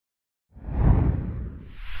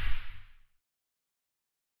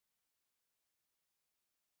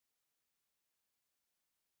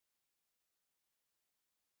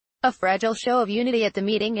A fragile show of unity at the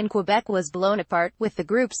meeting in Quebec was blown apart, with the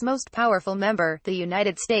group's most powerful member, the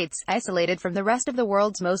United States, isolated from the rest of the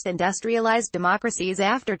world's most industrialized democracies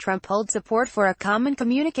after Trump pulled support for a common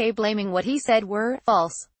communiqué blaming what he said were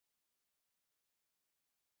false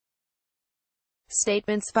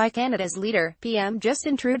statements by Canada's leader. PM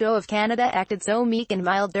Justin Trudeau of Canada acted so meek and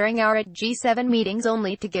mild during our G7 meetings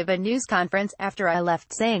only to give a news conference after I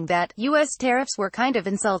left saying that U.S. tariffs were kind of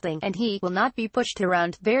insulting, and he will not be pushed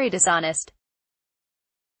around. Very dishonest.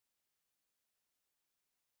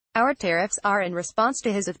 Our tariffs are in response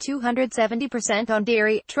to his of 270% on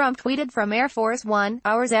dairy, Trump tweeted from Air Force One,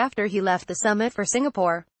 hours after he left the summit for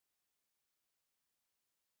Singapore.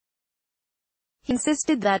 He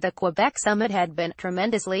insisted that the Quebec summit had been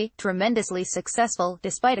tremendously successful,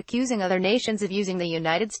 despite accusing other nations of using the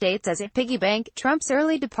United States as a piggy bank. Trump's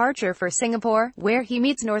early departure for Singapore, where he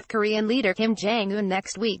meets North Korean leader Kim Jong-un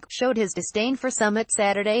next week, showed his disdain for summit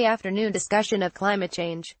Saturday afternoon discussion of climate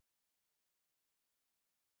change.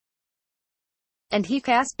 And he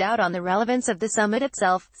cast doubt on the relevance of the summit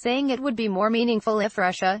itself, saying it would be more meaningful if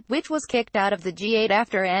Russia, which was kicked out of the G8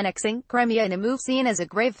 after annexing Crimea in a move seen as a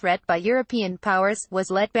grave threat by European powers,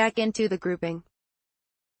 was let back into the grouping.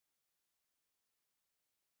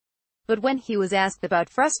 But when he was asked about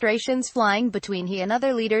frustrations flying between he and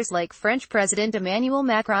other leaders like French President Emmanuel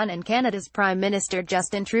Macron and Canada's Prime Minister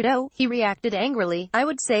Justin Trudeau, he reacted angrily, "I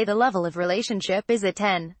would say the level of relationship is a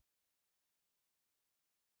 10.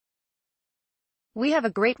 We have a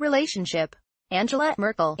great relationship. Angela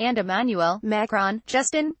Merkel and Emmanuel Macron,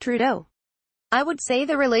 Justin Trudeau. I would say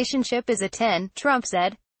the relationship is a 10, Trump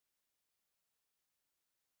said.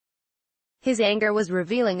 His anger was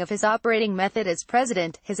revealing of his operating method as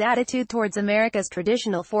president, his attitude towards America's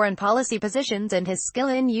traditional foreign policy positions, and his skill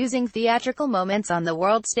in using theatrical moments on the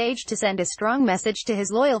world stage to send a strong message to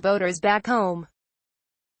his loyal voters back home.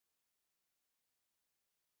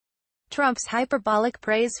 Trump's hyperbolic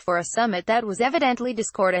praise for a summit that was evidently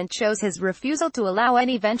discordant shows his refusal to allow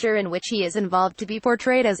any venture in which he is involved to be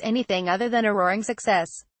portrayed as anything other than a roaring success.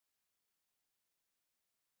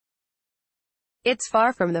 It's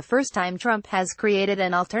far from the first time Trump has created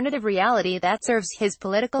an alternative reality that serves his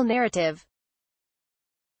political narrative.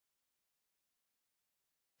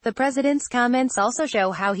 The president's comments also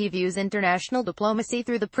show how he views international diplomacy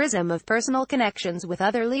through the prism of personal connections with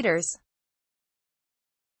other leaders.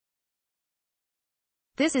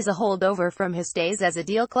 This is a holdover from his days as a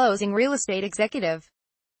deal-closing real estate executive.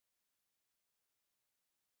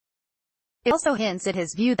 It also hints at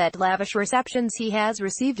his view that lavish receptions he has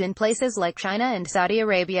received in places like China and Saudi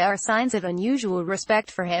Arabia are signs of unusual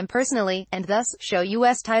respect for him personally, and thus, show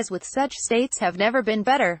U.S. ties with such states have never been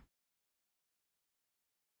better.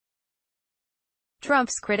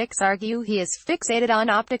 Trump's critics argue he is fixated on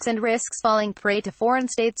optics and risks falling prey to foreign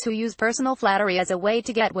states who use personal flattery as a way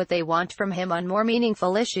to get what they want from him on more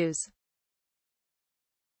meaningful issues.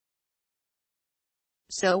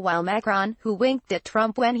 So while Macron, who winked at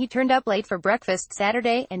Trump when he turned up late for breakfast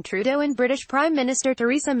Saturday, and Trudeau and British Prime Minister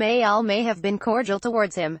Theresa May all may have been cordial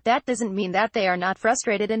towards him, that doesn't mean that they are not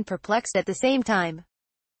frustrated and perplexed at the same time.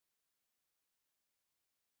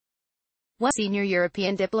 One senior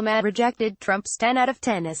European diplomat rejected Trump's 10 out of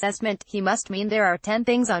 10 assessment. He must mean there are 10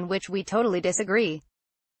 things on which we totally disagree.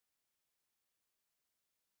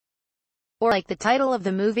 Or like the title of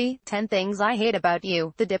the movie, 10 Things I Hate About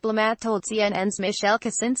You, the diplomat told CNN's Michelle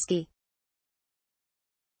Kaczynski.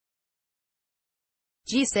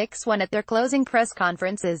 G6 when at their closing press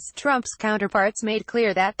conferences, Trump's counterparts made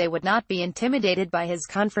clear that they would not be intimidated by his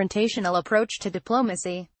confrontational approach to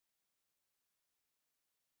diplomacy.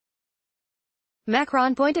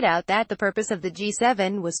 Macron pointed out that the purpose of the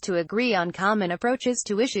G7 was to agree on common approaches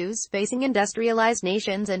to issues facing industrialized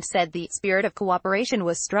nations, and said the spirit of cooperation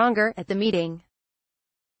was stronger at the meeting.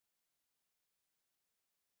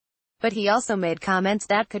 But he also made comments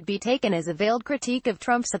that could be taken as a veiled critique of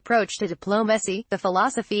Trump's approach to diplomacy. The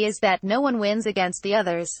philosophy is that no one wins against the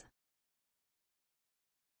others.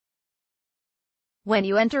 When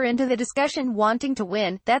you enter into the discussion wanting to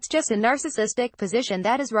win, that's just a narcissistic position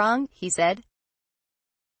that is wrong, he said.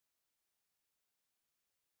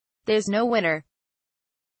 There's no winner.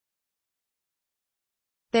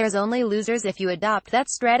 There's only losers if you adopt that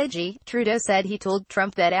strategy. Trudeau said he told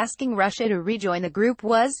Trump that asking Russia to rejoin the group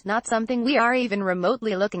was not something we are even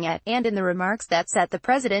remotely looking at, and in the remarks that set the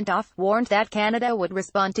president off, warned that Canada would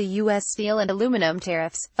respond to U.S. steel and aluminum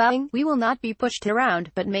tariffs, vowing, "We will not be pushed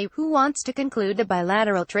around." But May, who wants to conclude a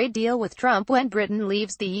bilateral trade deal with Trump when Britain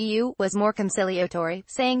leaves the EU, was more conciliatory,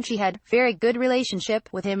 saying she had very good relationship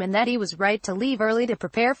with him and that he was right to leave early to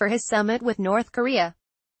prepare for his summit with North Korea.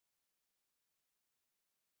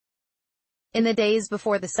 In the days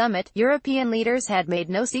before the summit, European leaders had made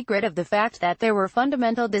no secret of the fact that there were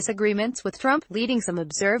fundamental disagreements with Trump, leading some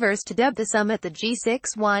observers to dub the summit the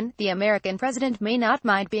G6-1. The American president may not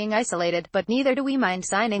mind being isolated, but neither do we mind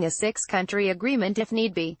signing a six-country agreement if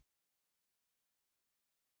need be.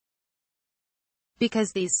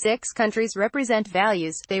 Because these six countries represent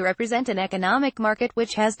values, they represent an economic market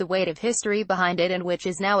which has the weight of history behind it and which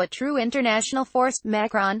is now a true international force.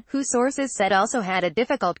 Macron, who sources said also had a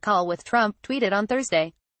difficult call with Trump, tweeted on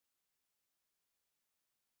Thursday.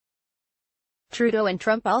 Trudeau and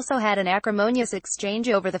Trump also had an acrimonious exchange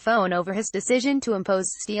over the phone over his decision to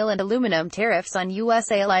impose steel and aluminum tariffs on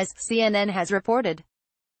U.S. allies, CNN has reported.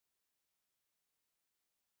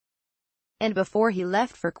 And before he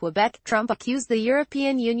left for Quebec, Trump accused the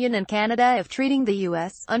European Union and Canada of treating the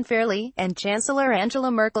U.S. unfairly, and Chancellor Angela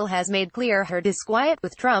Merkel has made clear her disquiet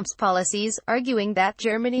with Trump's policies, arguing that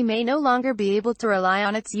Germany may no longer be able to rely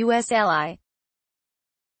on its U.S. ally.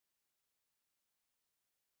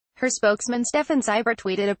 Her spokesman Stefan Seibert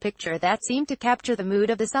tweeted a picture that seemed to capture the mood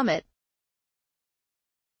of the summit.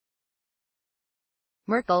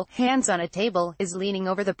 Merkel, hands on a table, is leaning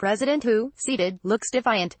over the president who, seated, looks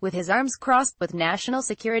defiant, with his arms crossed, with National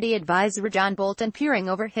Security Advisor John Bolton peering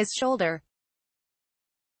over his shoulder.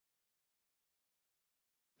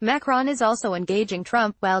 Macron is also engaging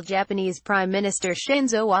Trump, while Japanese Prime Minister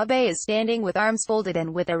Shinzo Abe is standing with arms folded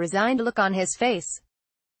and with a resigned look on his face.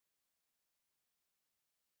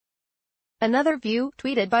 Another view,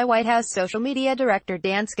 tweeted by White House social media director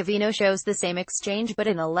Dan Scavino, shows the same exchange but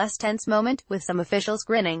in a less tense moment, with some officials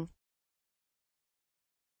grinning.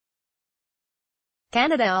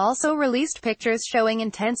 Canada also released pictures showing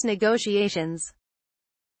intense negotiations.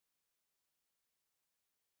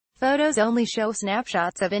 Photos only show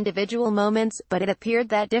snapshots of individual moments, but it appeared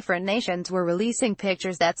that different nations were releasing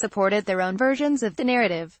pictures that supported their own versions of the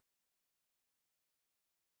narrative.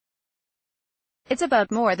 It's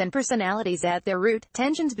about more than personalities at their root.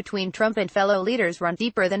 Tensions between Trump and fellow leaders run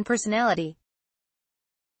deeper than personality.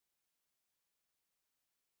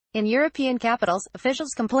 In European capitals,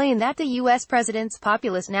 officials complain that the U.S. president's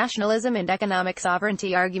populist nationalism and economic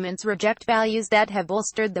sovereignty arguments reject values that have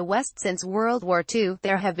bolstered the West since World War II.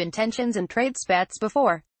 There have been tensions and trade spats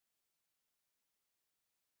before.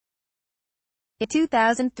 In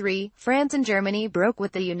 2003, France and Germany broke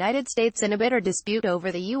with the United States in a bitter dispute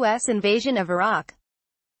over the U.S. invasion of Iraq.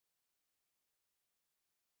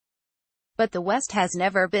 But the West has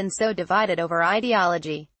never been so divided over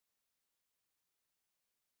ideology.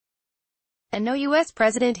 And no U.S.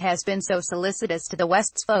 president has been so solicitous to the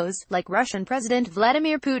West's foes, like Russian President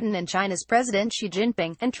Vladimir Putin and China's President Xi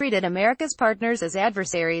Jinping, and treated America's partners as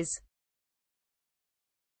adversaries.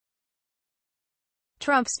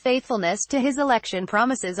 Trump's faithfulness to his election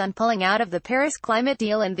promises on pulling out of the Paris climate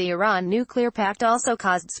deal and the Iran nuclear pact also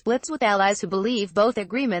caused splits with allies who believe both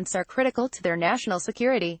agreements are critical to their national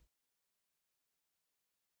security.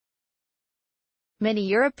 Many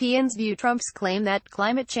Europeans view Trump's claim that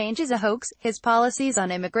climate change is a hoax, his policies on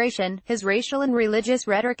immigration, his racial and religious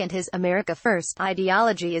rhetoric and his "America First"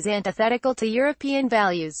 ideology as antithetical to European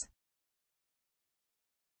values.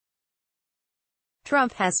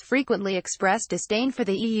 Trump has frequently expressed disdain for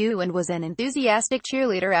the EU and was an enthusiastic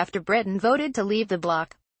cheerleader after Britain voted to leave the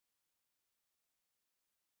bloc.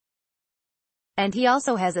 And he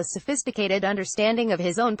also has a sophisticated understanding of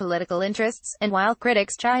his own political interests, and while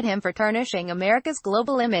critics chide him for tarnishing America's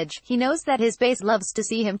global image, he knows that his base loves to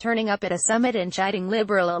see him turning up at a summit and chiding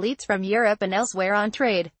liberal elites from Europe and elsewhere on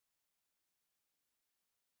trade.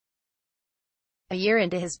 A year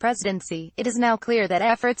into his presidency, it is now clear that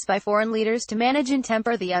efforts by foreign leaders to manage and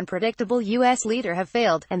temper the unpredictable U.S. leader have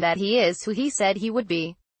failed, and that he is who he said he would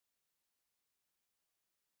be.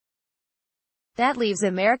 That leaves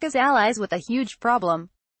America's allies with a huge problem.